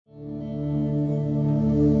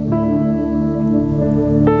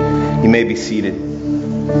may be seated.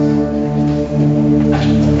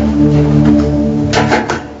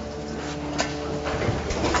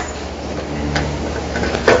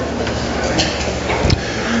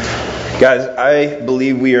 Guys, I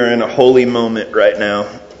believe we are in a holy moment right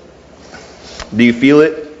now. Do you feel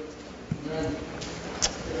it?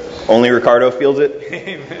 Only Ricardo feels it?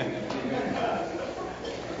 Amen.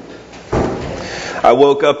 I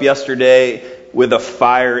woke up yesterday with a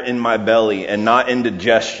fire in my belly and not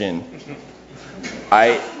indigestion.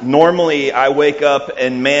 I wake up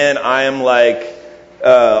and man, I am like,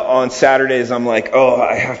 on Saturdays I'm like, oh,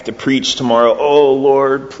 I have to preach tomorrow. Oh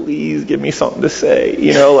Lord, please give me something to say.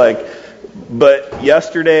 But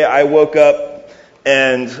yesterday I woke up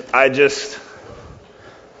and I just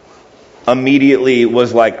immediately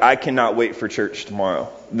was like, I cannot wait for church tomorrow.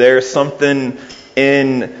 There's something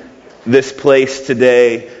in this place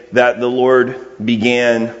today that the Lord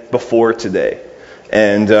began before today.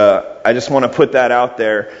 And I just want to put that out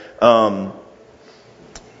there.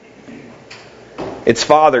 It's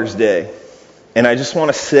Father's Day. And I just want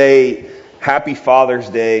to say Happy Father's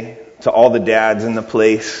Day to all the dads in the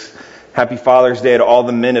place. Happy Father's Day to all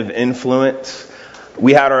the men of influence.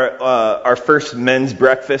 We had our first men's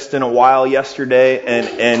breakfast in a while yesterday,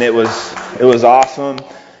 and it was awesome.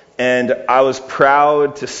 And I was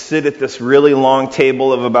proud to sit at this really long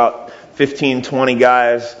table of about 15, 20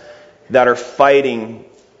 guys that are fighting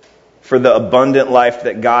for the abundant life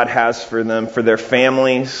that God has for them, for their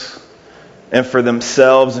families, and for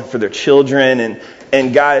themselves, and for their children.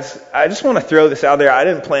 And guys, I just want to throw this out there. I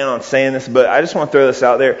didn't plan on saying this, but I just want to throw this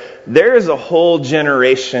out there. There is a whole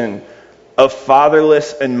generation of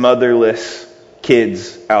fatherless and motherless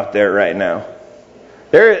kids out there right now.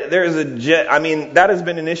 That has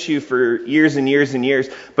been an issue for years and years and years,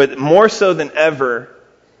 but more so than ever,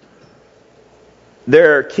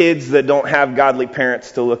 there are kids that don't have godly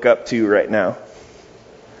parents to look up to right now.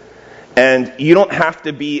 And you don't have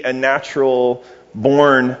to be a natural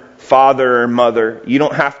born father or mother. You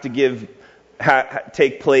don't have to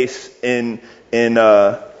take place in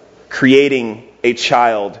creating a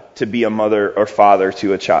child to be a mother or father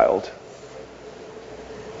to a child.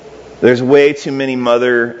 There's way too many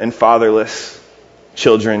mother and fatherless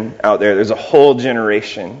children out there. There's a whole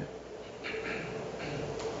generation.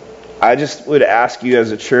 I just would ask you as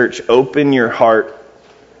a church, open your heart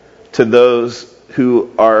to those who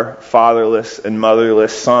are fatherless and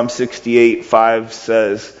motherless. Psalm 68:5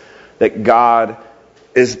 says that God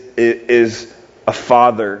is a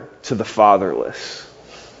father to the fatherless.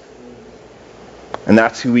 And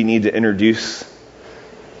that's who we need to introduce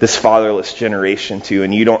this fatherless generation to,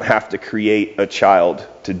 and you don't have to create a child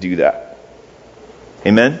to do that.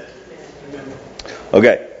 Amen?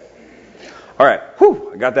 Okay. All right. Whew,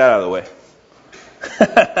 I got that out of the way.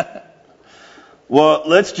 Well,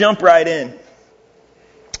 let's jump right in.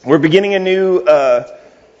 We're beginning a new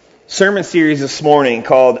sermon series this morning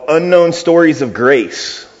called Unknown Stories of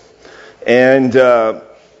Grace. And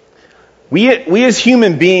we as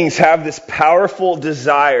human beings have this powerful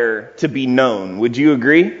desire to be known. Would you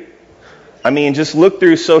agree? I mean, just look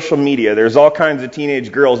through social media. There's all kinds of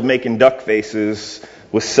teenage girls making duck faces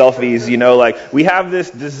with selfies, we have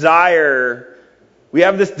this desire. We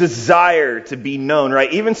have this desire to be known, right?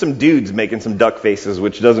 Even some dudes making some duck faces,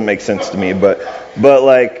 which doesn't make sense to me, but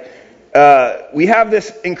we have this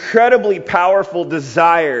incredibly powerful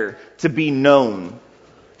desire to be known.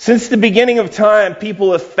 Since the beginning of time,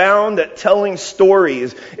 people have found that telling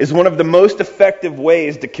stories is one of the most effective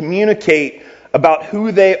ways to communicate about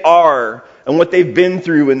who they are and what they've been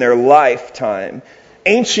through in their lifetime.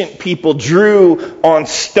 Ancient people drew on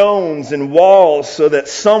stones and walls so that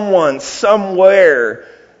someone, somewhere,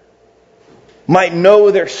 might know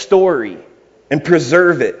their story and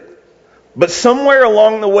preserve it. But somewhere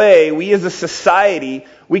along the way, we as a society,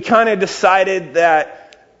 we kind of decided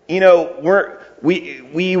that,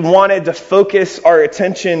 we wanted to focus our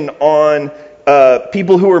attention on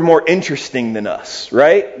people who are more interesting than us,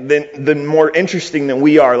 right? Than more interesting than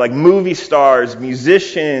we are. Like movie stars,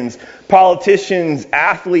 musicians, politicians,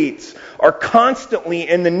 athletes are constantly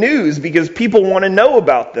in the news because people want to know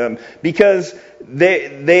about them, because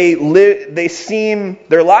their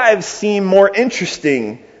lives seem more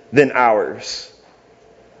interesting than ours.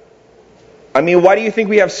 I mean, why do you think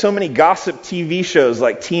we have so many gossip TV shows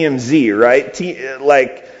like TMZ, right?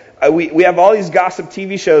 We have all these gossip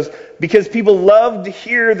TV shows because people love to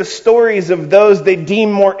hear the stories of those they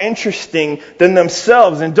deem more interesting than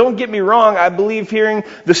themselves. And don't get me wrong, I believe hearing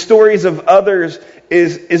the stories of others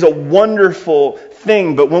is a wonderful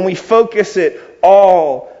thing. But when we focus it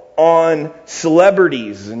all on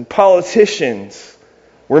celebrities and politicians,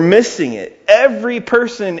 We're missing it. Every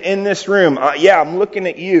person in this room, I'm looking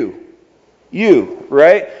at you. You,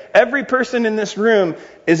 right? Every person in this room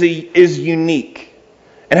is unique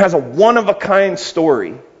and has a one-of-a-kind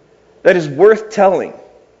story that is worth telling.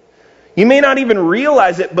 You may not even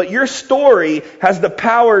realize it, but your story has the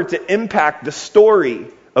power to impact the story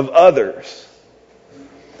of others.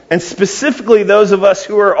 And specifically those of us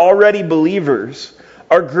who are already believers,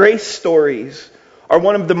 our grace stories are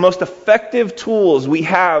one of the most effective tools we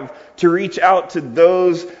have to reach out to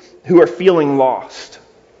those who are feeling lost.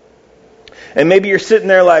 And maybe you're sitting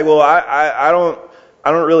there like, well, I don't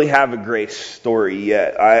really have a grace story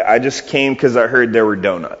yet. I just came because I heard there were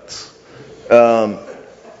donuts. And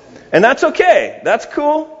that's okay. That's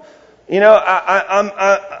cool. You know,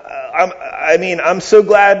 I'm so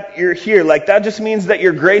glad you're here. Like, that just means that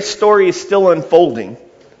your grace story is still unfolding.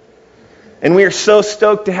 And we are so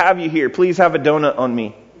stoked to have you here. Please have a donut on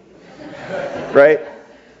me. Right?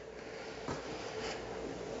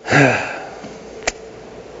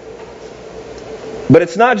 But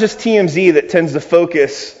it's not just TMZ that tends to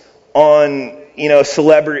focus on,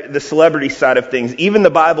 the celebrity side of things. Even the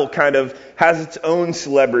Bible kind of has its own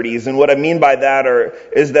celebrities. And what I mean by that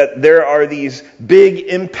is that there are these big,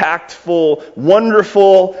 impactful,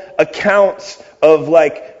 wonderful accounts of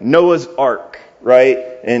like Noah's Ark, right?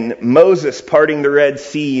 And Moses parting the Red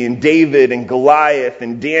Sea, and David and Goliath,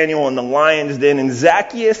 and Daniel and the lion's den, and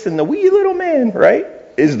Zacchaeus and the wee little man, right?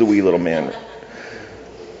 Is the wee little man.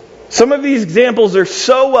 Some of these examples are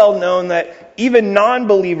so well known that even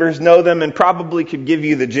non-believers know them and probably could give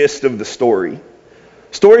you the gist of the story.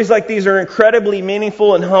 Stories like these are incredibly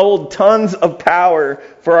meaningful and hold tons of power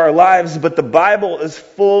for our lives, but the Bible is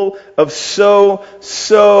full of so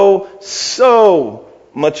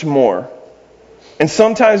much more. And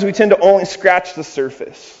sometimes we tend to only scratch the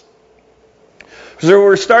surface. So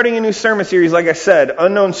we're starting a new sermon series, like I said,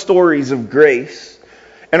 Unknown Stories of Grace.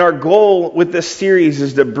 And our goal with this series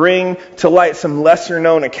is to bring to light some lesser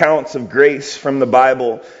known accounts of grace from the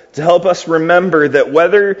Bible to help us remember that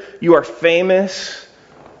whether you are famous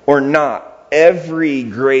or not, every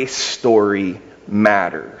grace story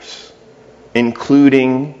matters,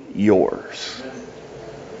 including yours.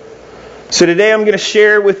 So today I'm going to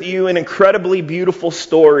share with you an incredibly beautiful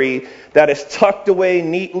story that is tucked away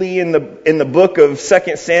neatly in the book of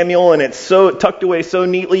 2 Samuel, and it's so tucked away so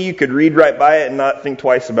neatly you could read right by it and not think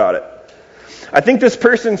twice about it. I think this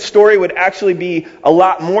person's story would actually be a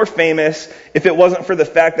lot more famous if it wasn't for the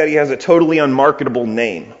fact that he has a totally unmarketable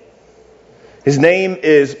name. His name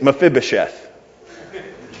is Mephibosheth.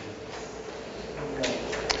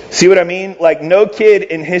 See what I mean? Like, no kid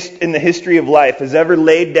in the history of life has ever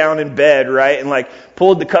laid down in bed, right, and like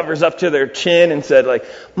pulled the covers up to their chin and said like,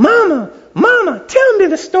 Mama, tell me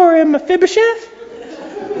the story of Mephibosheth.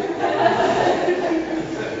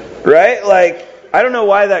 Right? Like, I don't know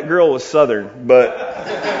why that girl was Southern, but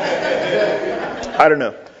I don't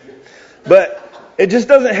know. But it just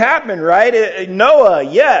doesn't happen, right? Noah,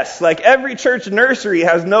 yes. Like, every church nursery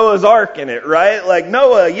has Noah's Ark in it, right? Like,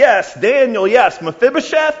 Noah, yes. Daniel, yes.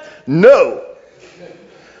 Mephibosheth, no.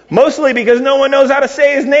 Mostly because no one knows how to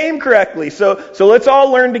say his name correctly. So let's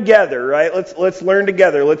all learn together, right? Let's learn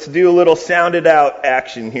together. Let's do a little sounded out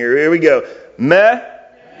action here. Here we go.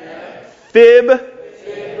 Mephibosheth.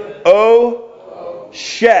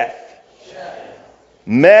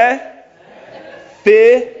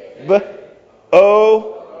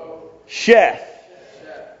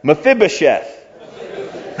 Mephibosheth.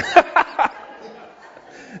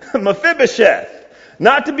 Mephibosheth.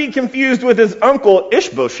 Not to be confused with his uncle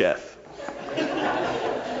Ishbosheth.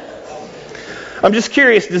 I'm just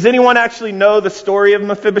curious, does anyone actually know the story of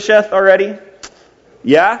Mephibosheth already?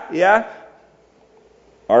 Yeah?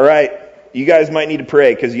 All right. You guys might need to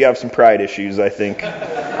pray because you have some pride issues, I think.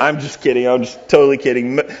 I'm just kidding. I'm just totally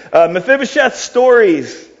kidding. Mephibosheth's story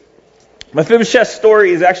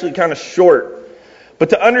is actually kind of short. But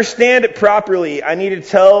to understand it properly, I need to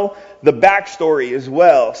tell the backstory as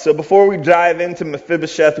well. So before we dive into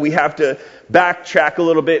Mephibosheth, we have to backtrack a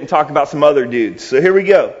little bit and talk about some other dudes. So here we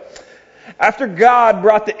go. After God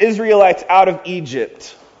brought the Israelites out of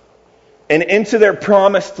Egypt and into their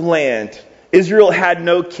promised land, Israel had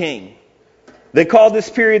no king. They called this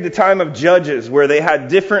period the time of Judges, where they had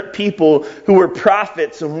different people who were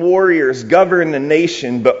prophets and warriors govern the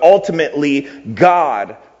nation, but ultimately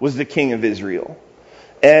God was the king of Israel.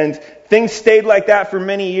 And things stayed like that for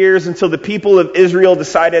many years until the people of Israel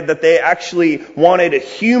decided that they actually wanted a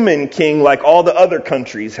human king like all the other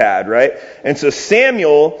countries had, right? And so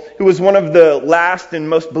Samuel, who was one of the last and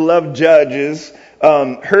most beloved judges,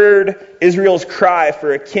 heard Israel's cry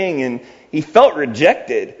for a king, and he felt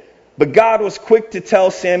rejected. But God was quick to tell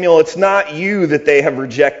Samuel, it's not you that they have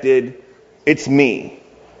rejected, it's me.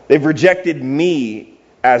 They've rejected me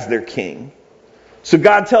as their king. So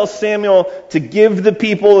God tells Samuel to give the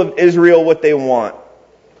people of Israel what they want,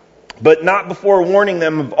 but not before warning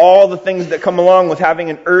them of all the things that come along with having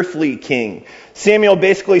an earthly king. Samuel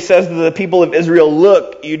basically says to the people of Israel,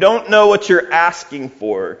 look, you don't know what you're asking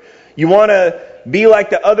for. You want to be like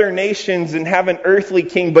the other nations and have an earthly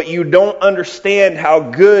king, but you don't understand how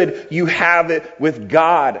good you have it with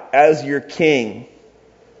God as your king.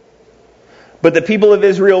 But the people of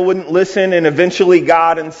Israel wouldn't listen, and eventually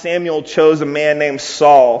God and Samuel chose a man named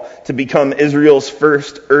Saul to become Israel's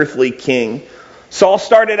first earthly king. Saul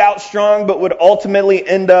started out strong, but would ultimately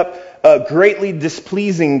end up greatly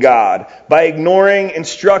displeasing God by ignoring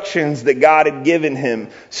instructions that God had given him.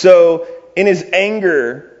 So in his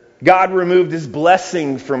anger, God removed his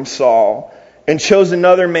blessing from Saul and chose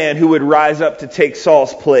another man who would rise up to take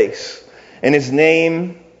Saul's place. And his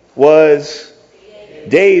name was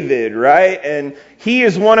David, right? And he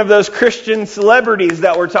is one of those Christian celebrities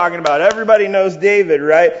that we're talking about. Everybody knows David,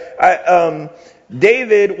 right?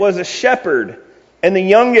 David was a shepherd and the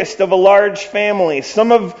youngest of a large family.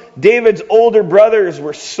 Some of David's older brothers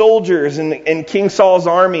were soldiers in King Saul's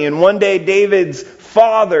army. And one day David's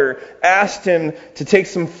father asked him to take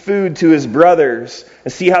some food to his brothers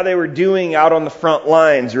and see how they were doing out on the front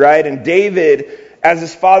lines, right? And David, as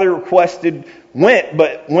his father requested, went.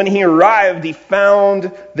 But when he arrived, he found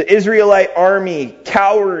the Israelite army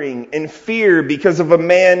cowering in fear because of a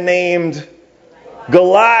man named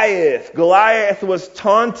Goliath. Goliath was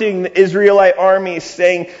taunting the Israelite army,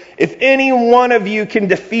 saying, if any one of you can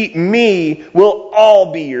defeat me, we'll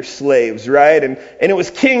all be your slaves, right? And it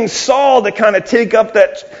was King Saul to kind of take up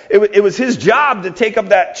that, it was his job to take up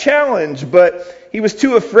that challenge, but he was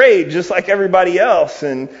too afraid, just like everybody else.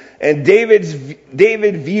 And David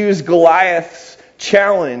views Goliath's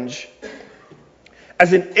challenge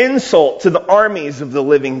as an insult to the armies of the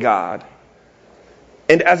living God,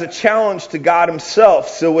 and as a challenge to God himself.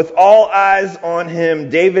 So with all eyes on him,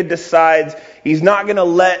 David decides he's not going to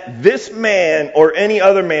let this man or any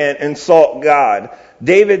other man insult God.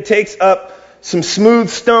 David takes up some smooth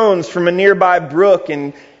stones from a nearby brook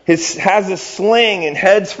and has a sling and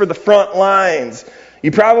heads for the front lines.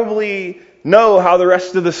 You probably know how the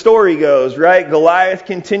rest of the story goes, right? Goliath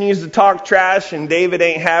continues to talk trash and David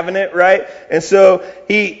ain't having it, right? And so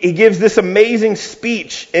he gives this amazing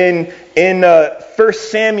speech in 1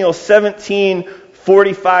 Samuel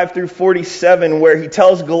 17:45 through 47, where he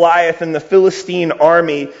tells Goliath and the Philistine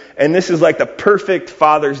army, and this is like the perfect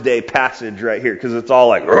Father's Day passage right here, because it's all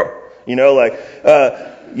like,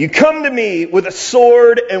 you come to me with a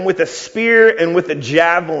sword and with a spear and with a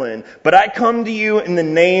javelin, but I come to you in the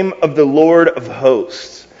name of the Lord of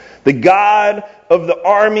hosts, the God of the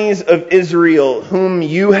armies of Israel, whom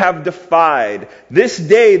you have defied. This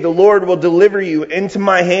day the Lord will deliver you into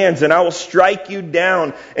my hands, and I will strike you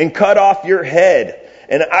down and cut off your head.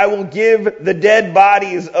 And I will give the dead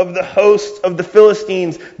bodies of the hosts of the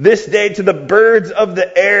Philistines this day to the birds of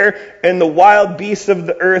the air and the wild beasts of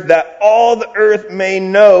the earth, that all the earth may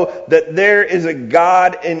know that there is a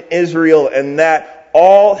God in Israel, and that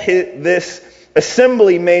all this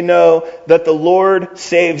assembly may know that the Lord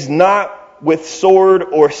saves not with sword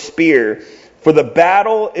or spear. For the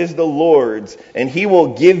battle is the Lord's, and he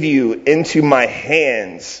will give you into my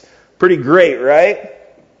hands. Pretty great, right?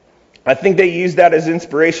 I think they used that as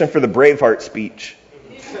inspiration for the Braveheart speech.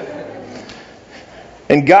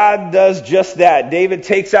 And God does just that. David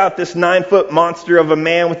takes out this 9-foot monster of a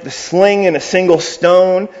man with the sling and a single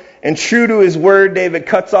stone. And true to his word, David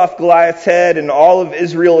cuts off Goliath's head, and all of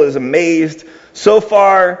Israel is amazed. So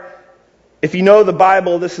far, if you know the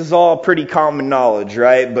Bible, this is all pretty common knowledge,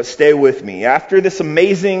 right? But stay with me. After this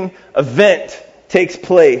amazing event takes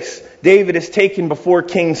place, David is taken before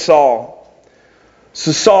King Saul.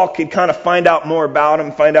 So Saul could kind of find out more about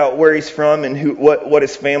him, find out where he's from and what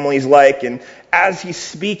his family's like. And as he's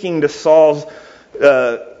speaking to Saul's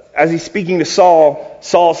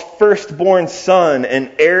firstborn son and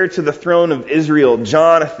heir to the throne of Israel,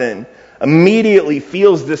 Jonathan, immediately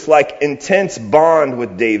feels this like intense bond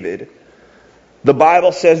with David. The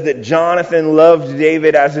Bible says that Jonathan loved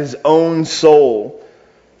David as his own soul.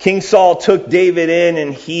 King Saul took David in,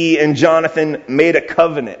 and he and Jonathan made a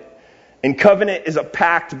covenant. And covenant is a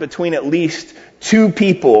pact between at least two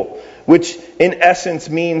people, which in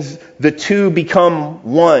essence means the two become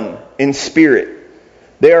one in spirit.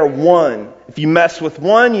 They are one. If you mess with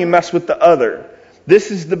one, you mess with the other.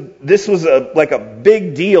 This was like a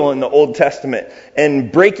big deal in the Old Testament,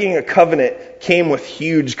 and breaking a covenant came with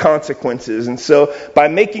huge consequences. And so by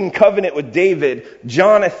making covenant with David,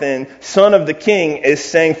 Jonathan, son of the king, is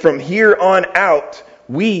saying from here on out,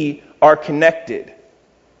 we are connected.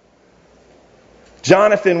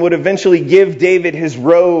 Jonathan would eventually give David his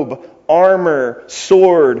robe, armor,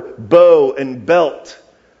 sword, bow, and belt.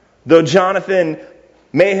 Though Jonathan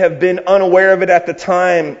may have been unaware of it at the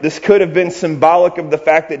time, this could have been symbolic of the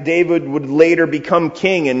fact that David would later become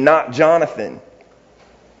king and not Jonathan,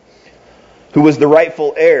 who was the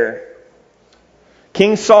rightful heir.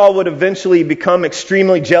 King Saul would eventually become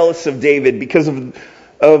extremely jealous of David because of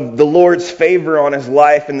the Lord's favor on his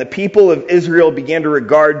life, and the people of Israel began to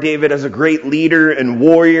regard David as a great leader and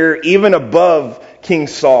warrior, even above King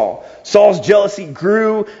Saul. Saul's jealousy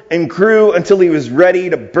grew and grew until he was ready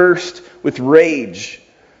to burst with rage.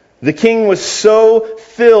 The king was so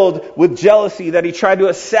filled with jealousy that he tried to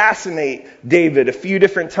assassinate David a few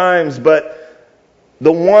different times, but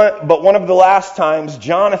one of the last times,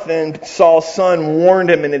 Jonathan, Saul's son,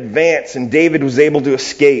 warned him in advance, and David was able to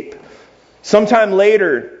escape. Sometime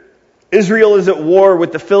later, Israel is at war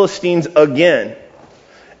with the Philistines again,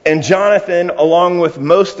 and Jonathan, along with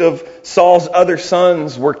most of Saul's other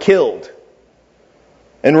sons, were killed.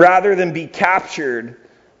 And rather than be captured,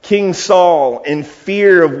 King Saul, in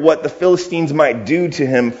fear of what the Philistines might do to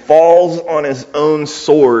him, falls on his own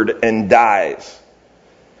sword and dies.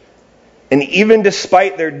 And even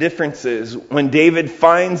despite their differences, when David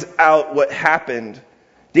finds out what happened,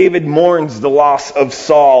 David mourns the loss of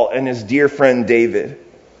Saul and his dear friend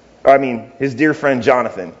his dear friend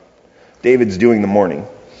Jonathan. David's doing the mourning.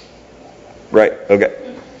 Right, okay.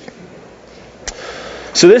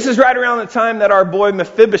 So this is right around the time that our boy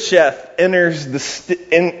Mephibosheth enters the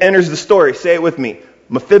story. Say it with me.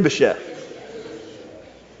 Mephibosheth.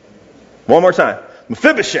 One more time.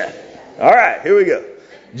 Mephibosheth. All right, here we go.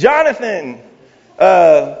 Jonathan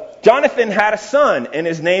had a son, and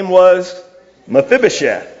his name was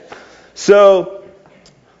Mephibosheth. So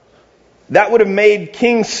that would have made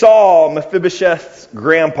King Saul Mephibosheth's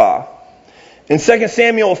grandpa. In 2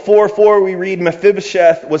 Samuel 4:4, we read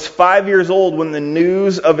Mephibosheth was 5 years old when the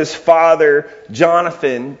news of his father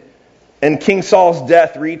Jonathan and King Saul's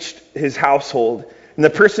death reached his household. And the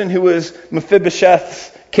person who was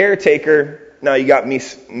Mephibosheth's caretaker, now you got me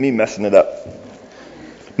messing it up.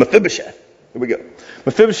 Mephibosheth. Here we go.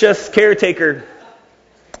 Mephibosheth's caretaker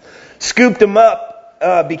scooped him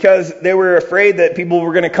up because they were afraid that people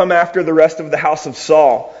were going to come after the rest of the house of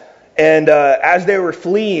Saul. And as they were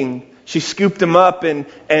fleeing, she scooped him up and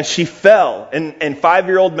she fell. And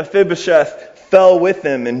 5-year-old Mephibosheth fell with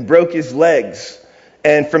him and broke his legs.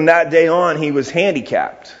 And from that day on, he was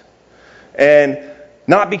handicapped. And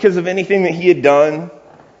not because of anything that he had done,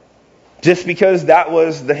 just because that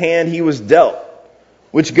was the hand he was dealt.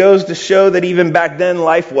 Which goes to show that even back then,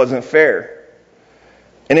 life wasn't fair.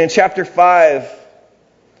 And in chapter 5,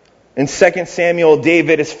 in 2 Samuel,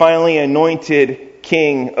 David is finally anointed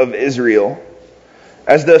king of Israel.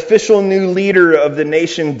 As the official new leader of the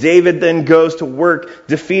nation, David then goes to work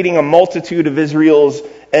defeating a multitude of Israel's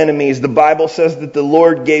enemies. The Bible says that the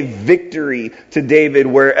Lord gave victory to David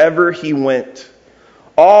wherever he went.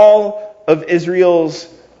 After all of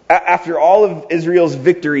Israel's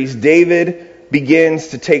victories, David begins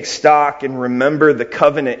to take stock and remember the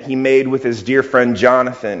covenant he made with his dear friend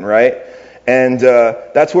Jonathan, right? And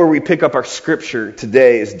that's where we pick up our scripture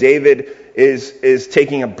today, is David is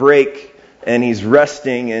taking a break and he's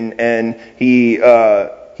resting, and he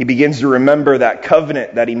begins to remember that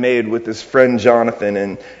covenant that he made with his friend Jonathan,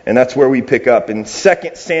 and that's where we pick up in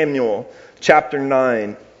 2 Samuel chapter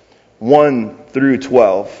 9, 1 through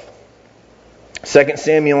 12. 2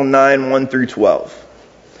 Samuel 9, 1 through 12.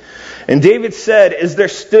 And David said, "Is there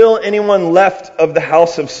still anyone left of the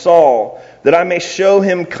house of Saul, that I may show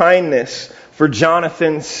him kindness for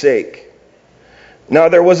Jonathan's sake?" Now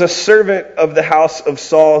there was a servant of the house of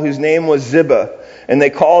Saul whose name was Ziba, and they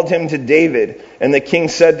called him to David. And the king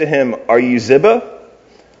said to him, "Are you Ziba?"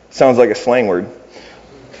 Sounds like a slang word.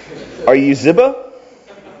 "Are you Ziba?"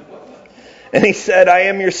 And he said, "I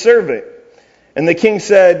am your servant." And the king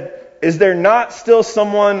said, "Is there not still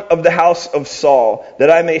someone of the house of Saul, that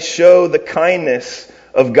I may show the kindness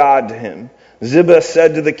of God to him?" Ziba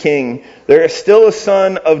said to the king, "There is still a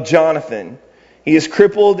son of Jonathan. He is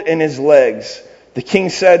crippled in his legs." The king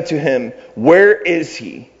said to him, "Where is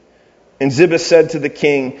he?" And Ziba said to the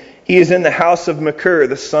king, "He is in the house of Machir,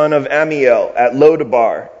 the son of Ammiel, at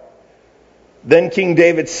Lodabar." Then King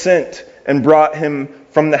David sent and brought him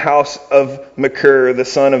from the house of Machir, the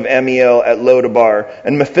son of Ammiel, at Lodabar.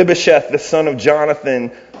 And Mephibosheth, the son of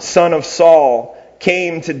Jonathan, son of Saul,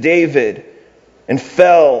 came to David and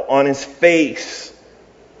fell on his face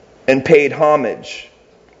and paid homage.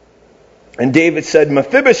 And David said,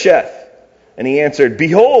 Mephibosheth. And he answered,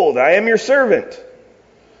 Behold, I am your servant.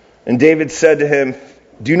 And David said to him,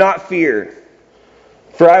 Do not fear,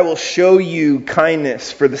 for I will show you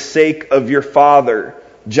kindness for the sake of your father,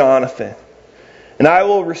 Jonathan. And I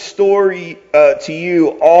will restore to you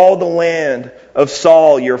all the land of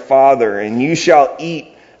Saul your father, and you shall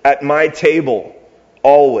eat at my table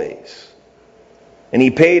always. And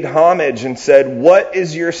he paid homage and said, What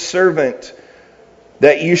is your servant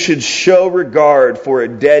that you should show regard for a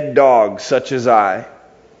dead dog such as I?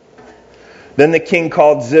 Then the king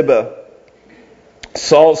called Ziba,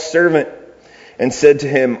 Saul's servant, and said to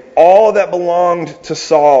him, All that belonged to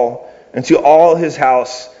Saul and to all his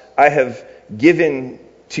house I have given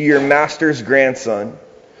to your master's grandson.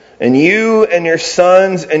 And you and your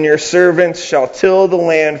sons and your servants shall till the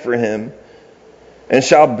land for him, and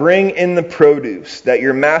shall bring in the produce, that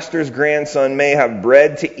your master's grandson may have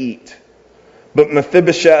bread to eat. But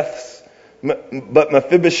Mephibosheth,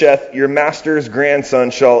 your master's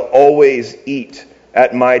grandson, shall always eat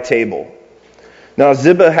at my table. Now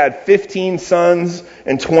Ziba had 15 sons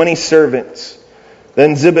and 20 servants.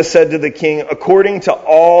 Then Ziba said to the king, According to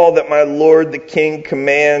all that my lord the king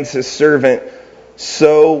commands his servant,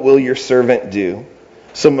 so will your servant do.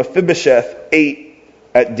 So Mephibosheth ate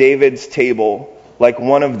at David's table like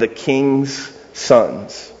one of the king's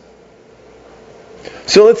sons.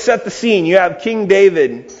 So let's set the scene. You have King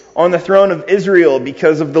David on the throne of Israel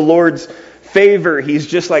because of the Lord's favor. He's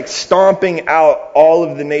just like stomping out all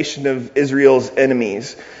of the nation of Israel's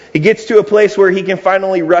enemies. He gets to a place where he can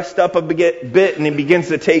finally rest up a bit, and he begins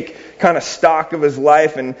to take kind of stock of his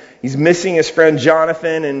life, and he's missing his friend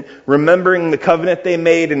Jonathan and remembering the covenant they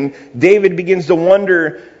made, and David begins to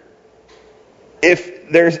wonder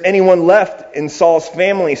if there's anyone left in Saul's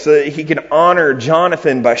family so that he can honor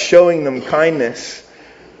Jonathan by showing them kindness.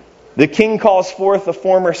 The king calls forth a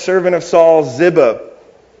former servant of Saul, Ziba.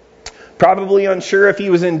 Probably unsure if he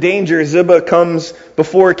was in danger, Ziba comes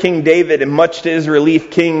before King David, and much to his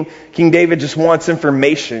relief, King David just wants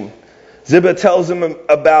information. Ziba tells him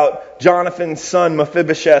about Jonathan's son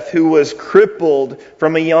Mephibosheth, who was crippled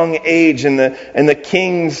from a young age, and the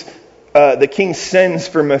king sends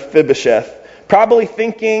for Mephibosheth, probably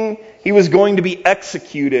thinking he was going to be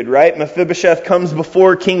executed, right? Mephibosheth comes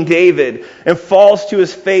before King David and falls to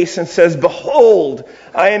his face and says, Behold,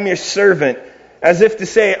 I am your servant. As if to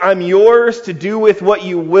say, I'm yours to do with what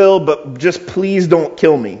you will, but just please don't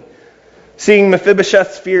kill me. Seeing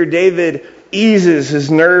Mephibosheth's fear, David eases his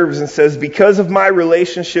nerves and says, Because of my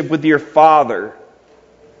relationship with your father,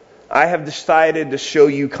 I have decided to show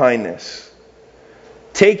you kindness.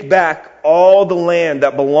 Take back all the land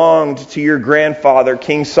that belonged to your grandfather,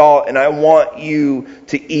 King Saul, and I want you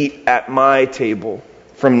to eat at my table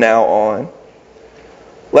from now on.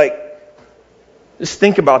 Just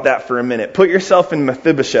think about that for a minute. Put yourself in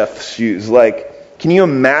Mephibosheth's shoes. Can you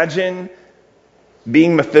imagine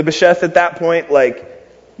being Mephibosheth at that point?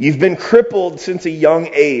 You've been crippled since a young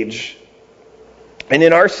age. And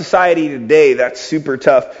in our society today, that's super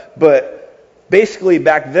tough. But basically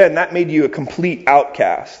back then, that made you a complete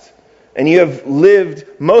outcast. And you have lived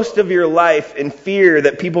most of your life in fear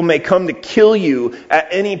that people may come to kill you at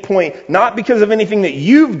any point, not because of anything that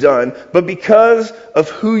you've done, but because of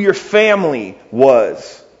who your family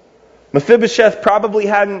was. Mephibosheth probably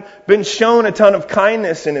hadn't been shown a ton of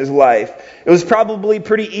kindness in his life. It was probably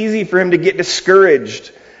pretty easy for him to get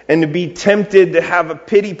discouraged and to be tempted to have a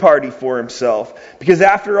pity party for himself. Because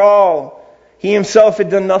after all, he himself had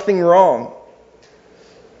done nothing wrong.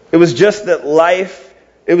 It was just the life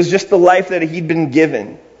that he'd been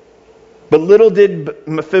given. But little did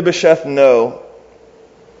Mephibosheth know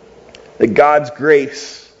that God's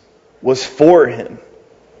grace was for him,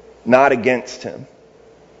 not against him.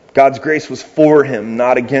 God's grace was for him,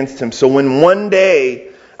 not against him. So when one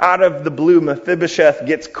day, out of the blue, Mephibosheth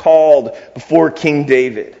gets called before King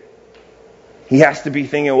David, he has to be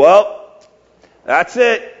thinking, well, that's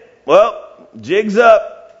it. Well, jig's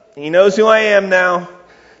up. He knows who I am now.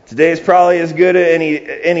 Today's probably as good as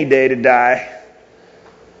any day to die.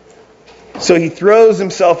 So he throws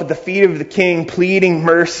himself at the feet of the king, pleading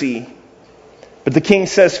mercy. But the king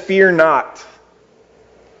says, Fear not.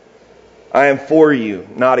 I am for you,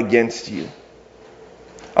 not against you.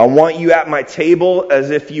 I want you at my table as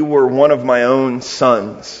if you were one of my own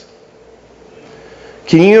sons.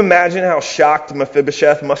 Can you imagine how shocked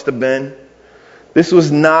Mephibosheth must have been? This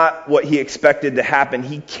was not what he expected to happen.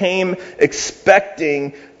 He came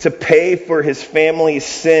expecting to pay for his family's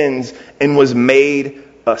sins and was made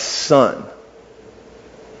a son.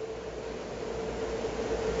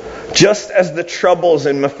 Just as the troubles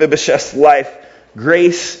in Mephibosheth's life,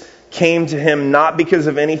 grace came to him not because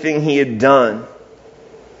of anything he had done,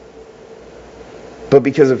 but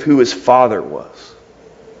because of who his father was.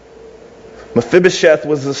 Mephibosheth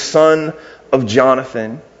was the son of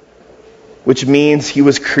Jonathan, which means he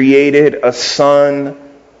was created a son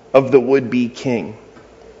of the would-be king.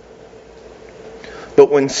 But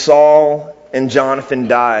when Saul and Jonathan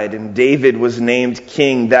died and David was named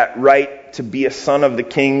king, that right to be a son of the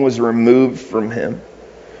king was removed from him.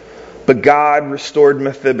 But God restored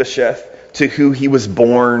Mephibosheth to who he was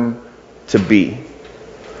born to be.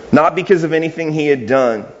 Not because of anything he had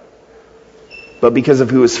done, but because of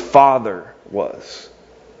who his father was.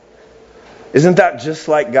 Isn't that just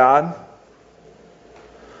like God?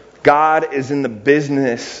 God is in the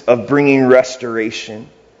business of bringing restoration.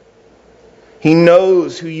 He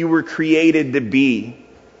knows who you were created to be.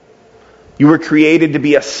 You were created to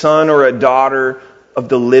be a son or a daughter of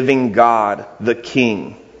the living God, the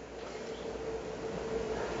King.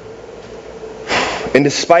 And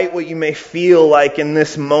despite what you may feel like in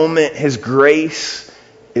this moment, His grace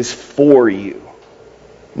is for you,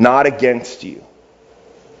 not against you.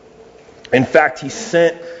 In fact, He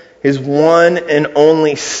sent His one and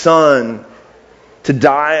only Son to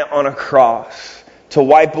die on a cross, to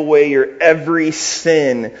wipe away your every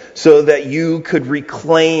sin so that you could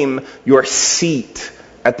reclaim your seat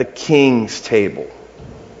at the King's table.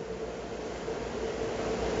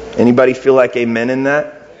 Anybody feel like amen in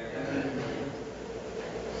that?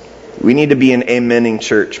 We need to be an amening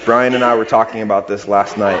church. Brian and I were talking about this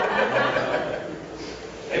last night.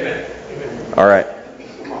 Amen. All right.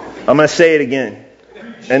 I'm going to say it again.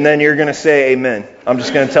 And then you're going to say amen. I'm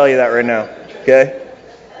just going to tell you that right now. Okay?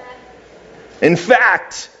 In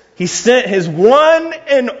fact, He sent His one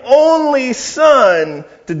and only Son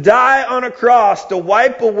to die on a cross to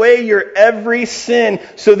wipe away your every sin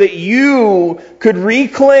so that you could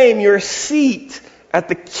reclaim your seat at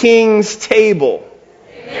the King's table.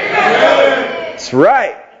 That's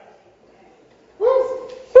right.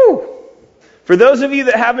 Woo. For those of you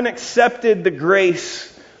that haven't accepted the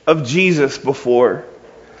grace of Jesus before,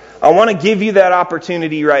 I want to give you that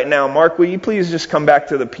opportunity right now. Mark, will you please just come back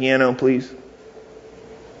to the piano, please?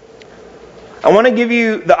 I want to give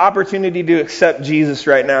you the opportunity to accept Jesus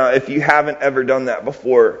right now if you haven't ever done that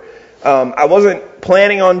before. I wasn't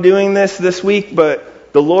planning on doing this week,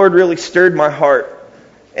 but the Lord really stirred my heart.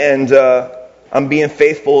 And I'm being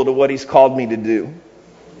faithful to what He's called me to do.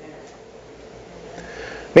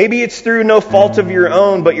 Maybe it's through no fault of your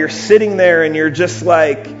own, but you're sitting there and you're just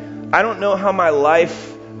like, I don't know how my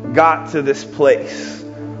life got to this place.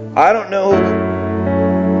 I don't know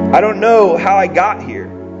how I got here.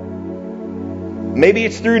 Maybe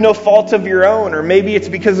it's through no fault of your own, or maybe it's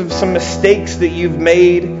because of some mistakes that you've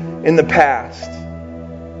made in the past.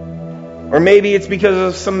 Or maybe it's because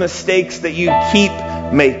of some mistakes that you keep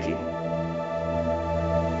making.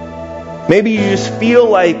 Maybe you just feel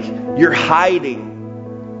like you're hiding,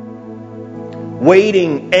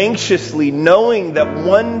 waiting anxiously, knowing that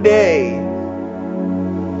one day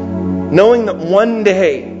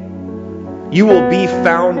you will be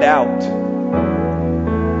found out.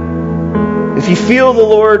 If you feel the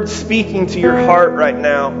Lord speaking to your heart right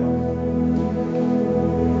now,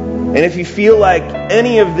 and if you feel like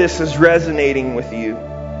any of this is resonating with you,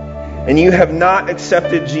 and you have not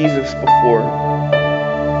accepted Jesus before,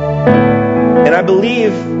 and I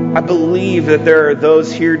believe that there are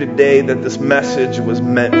those here today that this message was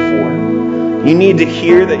meant for. You need to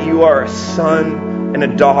hear that you are a son and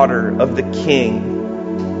a daughter of the King,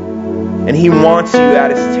 and He wants you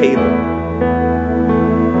at His table.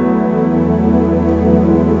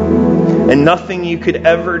 And nothing you could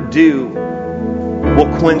ever do will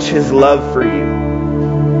quench His love for you.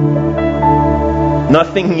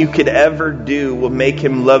 Nothing you could ever do will make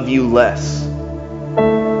Him love you less.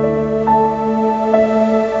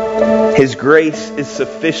 His grace is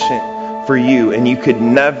sufficient for you, and you could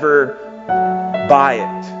never buy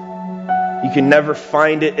it. You can never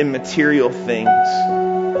find it in material things.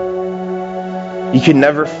 You can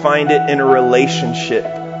never find it in a relationship.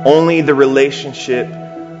 Only the relationship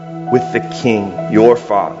with the King, your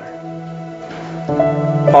Father.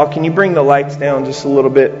 Paul, can you bring the lights down just a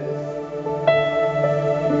little bit?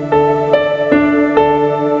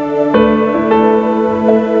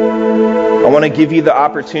 I want to give you the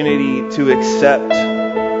opportunity to accept,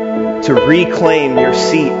 to reclaim your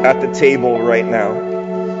seat at the table right now.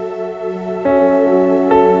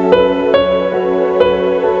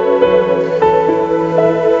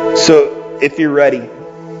 So, if you're ready,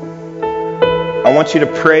 I I want you to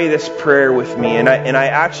pray this prayer with me. And I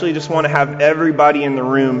actually just want to have everybody in the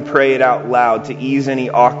room pray it out loud to ease any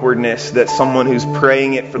awkwardness that someone who's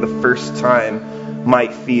praying it for the first time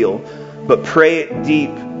might feel. But pray it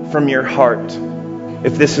deep from your heart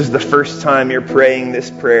if this is the first time you're praying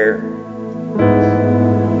this prayer.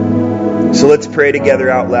 So let's pray together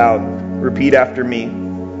out loud. Repeat after me.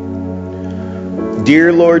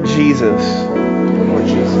 Dear Lord Jesus,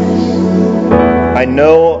 I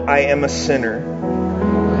know I am a sinner.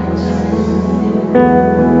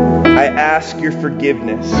 I ask your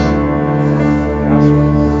forgiveness.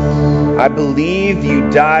 I believe you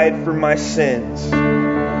died for my sins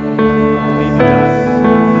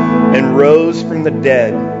and rose from the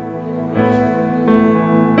dead.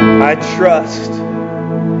 I trust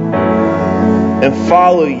and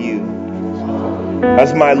follow you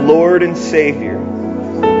as my Lord and Savior.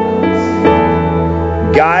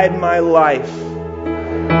 Guide my life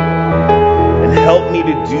and help me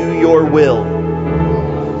to do your will.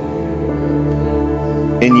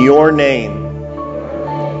 In your name,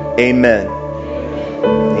 amen.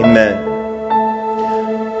 Amen.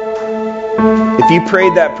 If you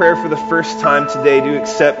prayed that prayer for the first time today to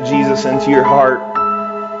accept Jesus into your heart,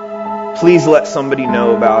 please let somebody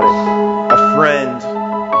know about it. A friend,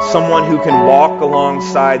 someone who can walk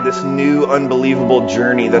alongside this new unbelievable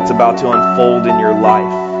journey that's about to unfold in your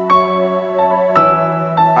life.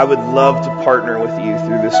 I would love to partner with you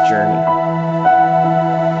through this journey.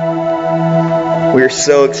 We are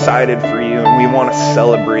so excited for you, and we want to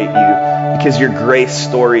celebrate you because your grace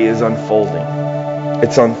story is unfolding.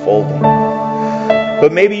 It's unfolding.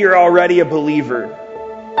 But maybe you're already a believer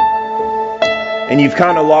and you've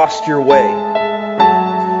kind of lost your way,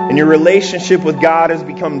 and your relationship with God has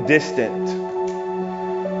become distant.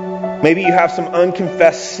 Maybe you have some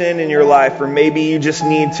unconfessed sin in your life, or maybe you just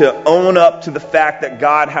need to own up to the fact that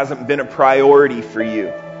God hasn't been a priority for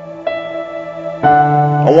you.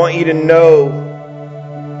 I want you to know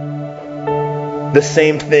the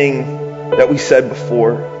same thing that we said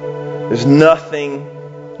before. There's nothing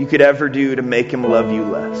you could ever do to make Him love you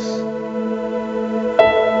less.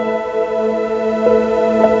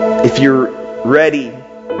 If you're ready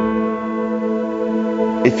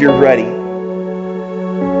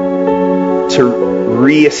to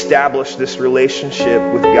reestablish this relationship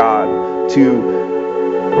with God, to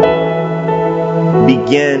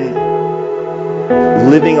begin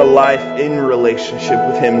living a life in relationship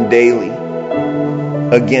with Him daily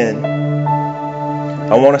again,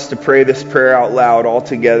 I want us to pray this prayer out loud all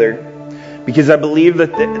together, because I believe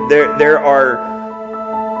that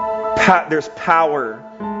there's power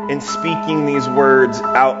in speaking these words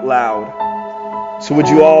out loud. So would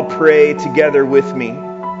you all pray together with me?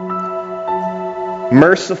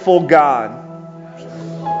 Merciful God,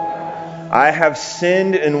 I have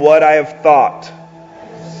sinned in what I have thought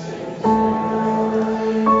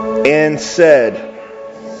and said,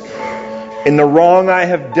 in the wrong I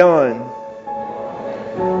have done,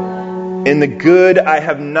 in the good I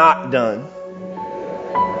have not done.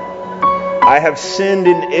 I have sinned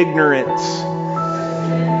in ignorance.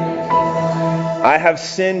 I have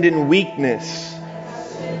sinned in weakness.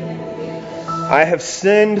 I have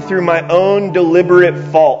sinned through my own deliberate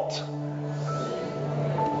fault.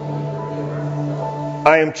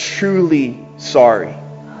 I am truly sorry.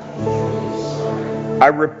 I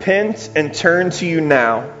repent and turn to you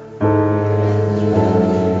now.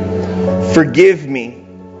 Forgive me.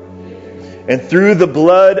 And through the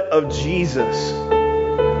blood of Jesus,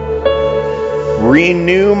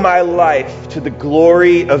 renew my life to the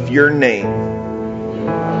glory of your name.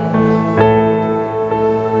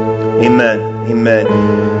 Amen.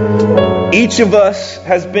 Amen. Each of us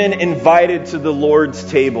has been invited to the Lord's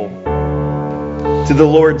table, to the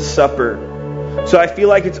Lord's Supper. So I feel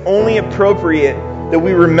like it's only appropriate that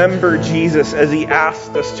we remember Jesus as He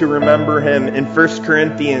asked us to remember Him in 1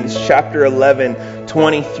 Corinthians chapter 11,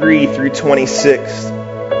 23 through 26.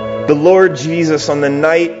 The Lord Jesus, on the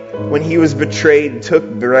night when He was betrayed, took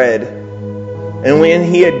bread. And when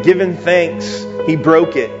He had given thanks, He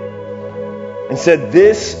broke it and said,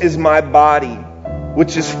 "This is my body,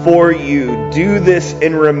 which is for you. Do this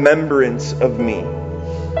in remembrance of me."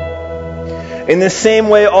 In the same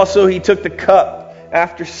way also He took the cup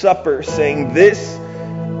after supper, saying, "This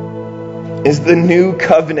is the new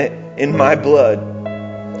covenant in my blood.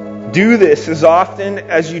 Do this as often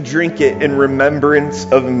as you drink it in remembrance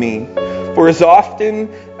of me. For as often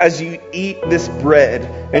as you eat this bread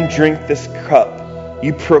and drink this cup,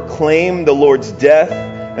 you proclaim the Lord's death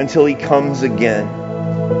until He comes again."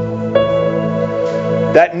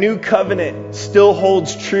 That new covenant still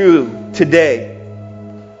holds true today.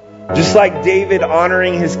 Just like David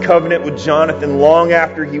honoring his covenant with Jonathan long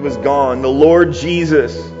after he was gone, the Lord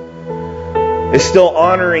Jesus is still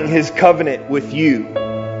honoring his covenant with you.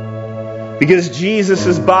 Because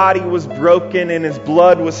Jesus' body was broken and his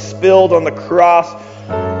blood was spilled on the cross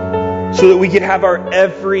so that we could have our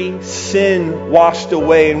every sin washed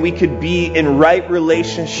away and we could be in right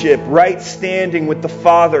relationship, right standing with the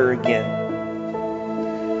Father again.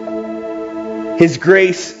 His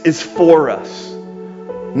grace is for us,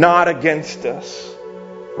 not against us.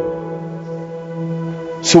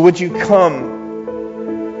 So would you come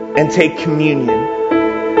and take communion?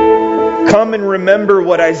 Come and remember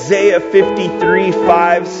what Isaiah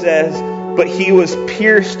 53:5 says, but he was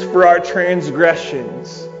pierced for our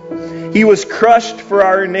transgressions. He was crushed for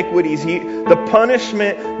our iniquities. The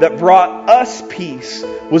punishment that brought us peace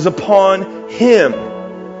was upon him.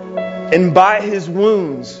 And by his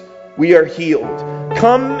wounds we are healed.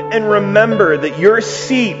 Come and remember that your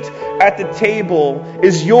seat at the table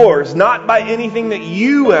is yours, not by anything that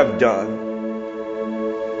you have done,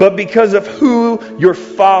 but because of who your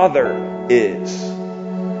Father is,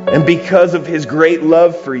 and because of his great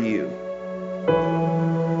love for you.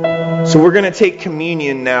 So we're going to take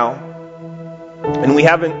communion now. And we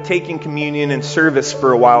haven't taken communion in service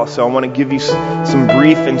for a while, so I want to give you some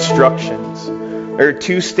brief instructions. There are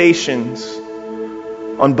 2 stations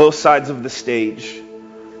on both sides of the stage.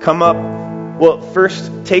 Come up. Well,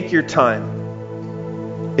 first, take your time.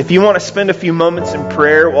 If you want to spend a few moments in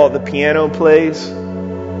prayer while the piano plays,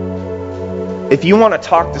 if you want to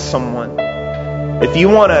talk to someone, if you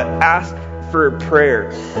want to ask for a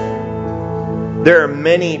prayer, there are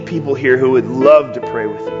many people here who would love to pray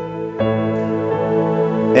with you.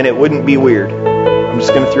 And it wouldn't be weird. I'm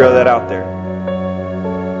just going to throw that out there.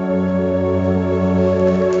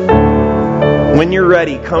 When you're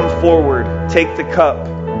ready, come forward, take the cup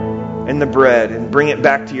and the bread and bring it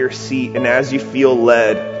back to your seat. And as you feel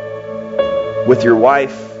led, with your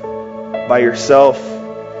wife, by yourself,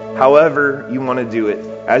 however you want to do it,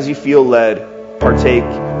 as you feel led, partake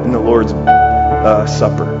in the Lord's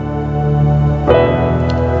Supper.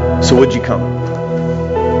 So would you come?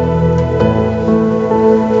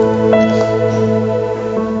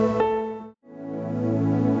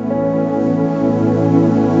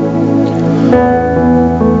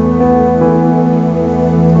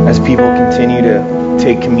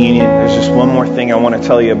 Take communion. There's just one more thing I want to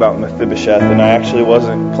tell you about Mephibosheth, and I actually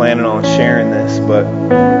wasn't planning on sharing this, but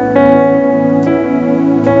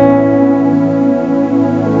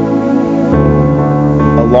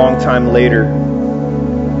a long time later,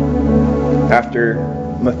 after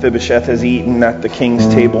Mephibosheth has eaten at the king's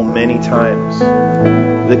table many times,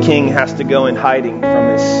 the king has to go in hiding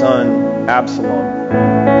from his son Absalom.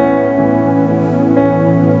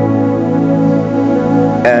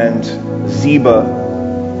 And Ziba,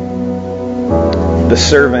 the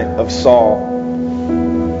servant of Saul,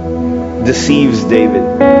 deceives David.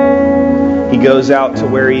 He goes out to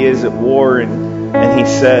where he is at war and he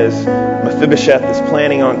says Mephibosheth is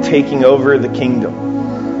planning on taking over the kingdom,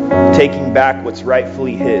 taking back what's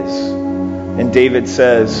rightfully his. And David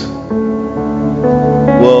says,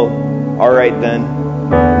 well, all right then,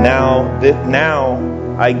 now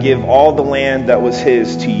I give all the land that was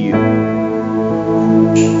his to you.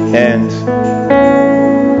 And so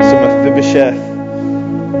Mephibosheth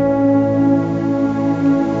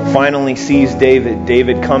finally sees David.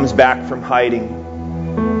 David comes back from hiding.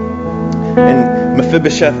 And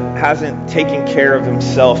Mephibosheth hasn't taken care of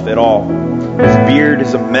himself at all. His beard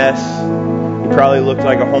is a mess. He probably looked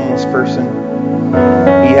like a homeless person.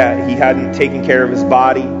 He hadn't taken care of his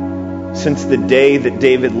body since the day that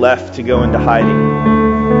David left to go into hiding.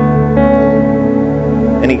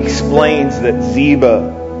 And he explains that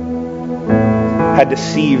Ziba had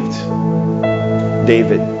deceived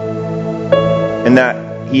David and that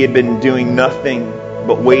he had been doing nothing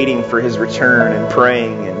but waiting for his return and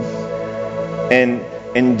praying.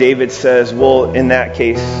 And David says, well, in that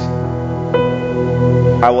case,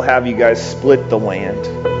 I will have you guys split the land.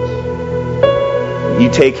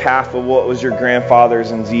 You take half of what was your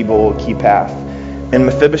grandfather's and Ziba will keep half. And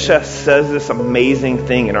Mephibosheth says this amazing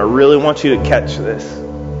thing, and I really want you to catch this.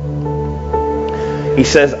 He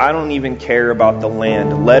says, I don't even care about the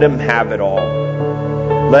land. Let him have it all.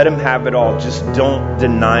 Let him have it all. Just don't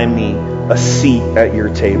deny me a seat at your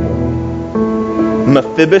table.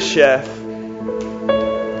 Mephibosheth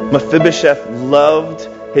loved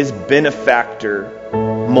his benefactor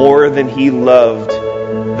more than he loved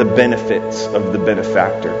the benefits of the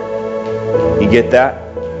benefactor. You get that?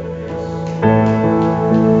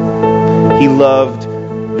 He loved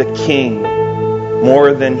the king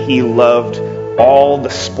more than he loved all the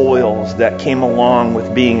spoils that came along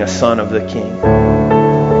with being a son of the King.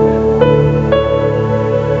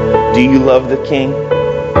 Do you love the King?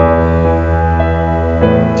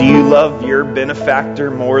 Do you love your benefactor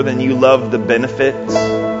more than you love the benefits?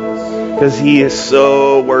 Because He is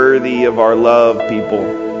so worthy of our love,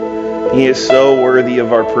 people. He is so worthy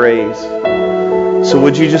of our praise. So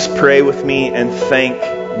would you just pray with me and thank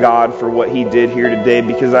God for what He did here today?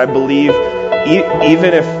 Because I believe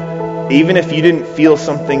even if you didn't feel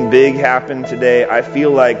something big happen today, I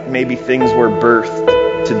feel like maybe things were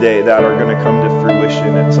birthed today that are going to come to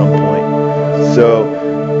fruition at some point.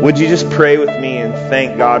 So would you just pray with me and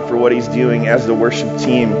thank God for what He's doing as the worship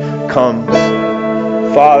team comes?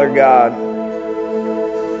 Father God,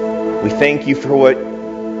 we thank You for what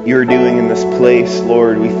You're doing in this place,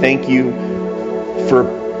 Lord. We thank You for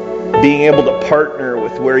being able to partner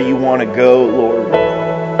with where You want to go, Lord.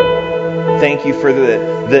 Thank You for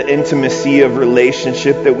the intimacy of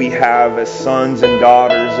relationship that we have as sons and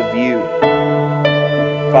daughters of You.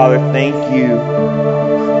 Father, thank You.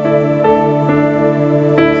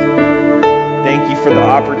 Thank You for the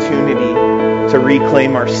opportunity to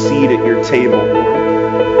reclaim our seat at Your table, Lord.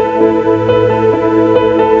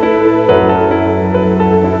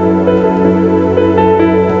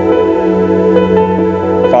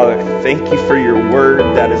 Father, thank You for Your word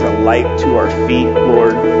that is a light to our feet,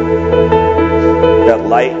 Lord. That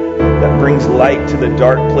light that brings light to the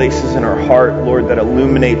dark places in our heart, Lord, that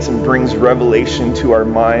illuminates and brings revelation to our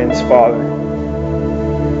minds, Father.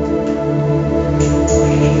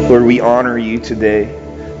 Lord, we honor You today.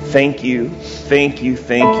 Thank You, thank You,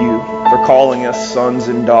 thank You for calling us sons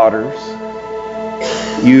and daughters.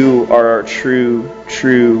 You are our true,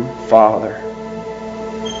 true Father.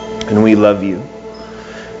 And we love You.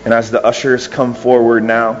 And as the ushers come forward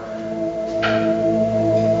now,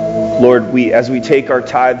 Lord, as we take our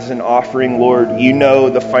tithes and offering, Lord, You know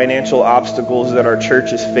the financial obstacles that our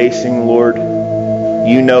church is facing, Lord.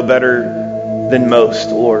 You know better than most,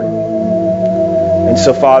 Lord. And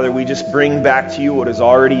so, Father, we just bring back to You what is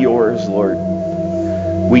already Yours, Lord.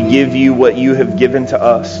 We give You what You have given to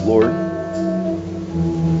us, Lord.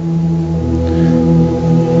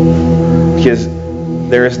 Because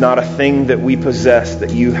there is not a thing that we possess that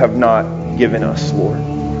You have not given us, Lord.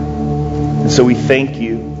 And so we thank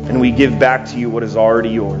You and we give back to You what is already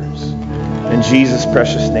Yours. In Jesus'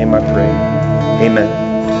 precious name I pray. Amen.